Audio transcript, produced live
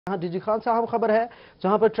यहाँ डीजी खान से अहम खबर है,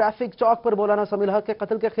 जहां पर ट्रैफिक चौक पर मौलाना समी के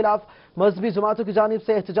कत्ल के खिलाफ मजहबी जमातों की जानिब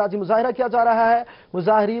से एहतजाजी मुजाहरा किया जा रहा है।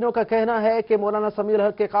 मुजाहरीनों का कहना है कि मौलाना समी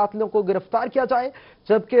के कातिलों को गिरफ्तार किया जाए,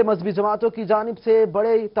 जबकि मजहबी जमातों की जानिब से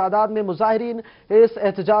बड़े तादाद में मुजाहरीन इस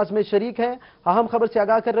एहतजाज में शरीक हैं। अहम खबर से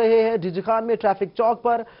आगाह कर रहे हैं, डीजी खान में ट्रैफिक चौक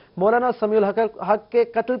पर मौलाना समी हक के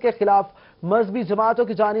कत्ल के खिलाफ मजहबी जमातों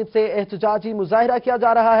की जानिब से एहतजाजी मुजाहरा किया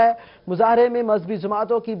जा रहा है। मुजाहरे में मजहबी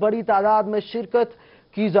जमातों की बड़ी तादाद में शिरकत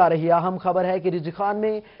की जा रही है। अहम खबर है कि डीजी खान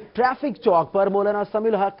में ट्रैफिक चौक पर मौलाना समी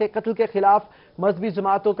के कत्ल के खिलाफ मजहबी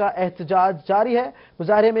जमातों का एहतजाज जारी है।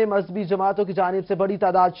 मुजाहरे में मजहबी जमातों की जानिब से बड़ी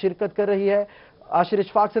तादाद शिरकत कर रही है। आशिर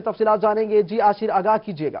इशफाक से तफसीलात जानेंगे। जी आशिर, आगाह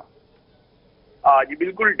कीजिएगा। जी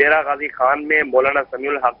बिल्कुल, डेरा गाजी खान में मौलाना समी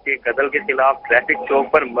के कत्ल के खिलाफ ट्रैफिक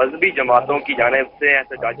चौक पर मजहबी जमातों की जानिब से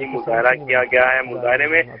एहतजाजी मुजाहरा किया गया है। मुजाहरे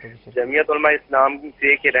में जमीयत उलमा इस्लाम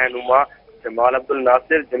के रहनुमा जमाल अब्दुल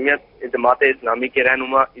नासिर, जमात इस्लामी के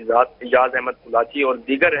रहनुमा इजाज अहमद कुलाची और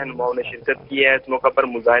दीगर रहनुमाओं ने शिरकत की है। इस मौका पर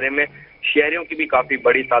मुजाहरे में शहरियों की भी काफी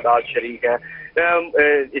बड़ी तादाद शरीक है।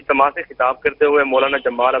 इज्तिमा से खिताब करते हुए मौलाना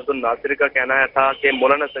जमाल अब्दुल नासिर का कहना था कि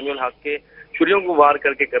मौलाना समी के छुरियों को वार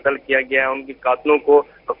करके कत्ल किया गया है। उनके कातलों को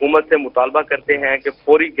हुकूमत से मुतालबा करते हैं कि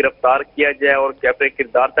फौरी गिरफ्तार किया जाए और कैफरे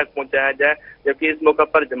किरदार तक पहुंचाया जाए। जबकि इस मौका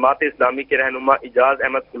पर जमात इस्लामी के रहनुमा इजाज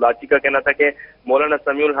अहमद कुलाची का कहना था कि मौलाना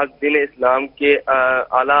समी दीन इस्लाम के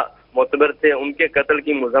आला मोतबर थे, उनके कत्ल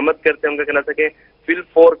की मजम्मत करते हैं। उनका कहना था कि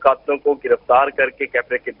फिलफौर कातलों को गिरफ्तार करके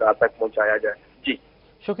कैफरे किरदार तक पहुंचाया जाए। जी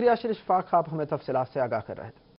शुक्रिया आशिर इशफाक, आप हमें तफसीलात से आगाह कर रहे थे।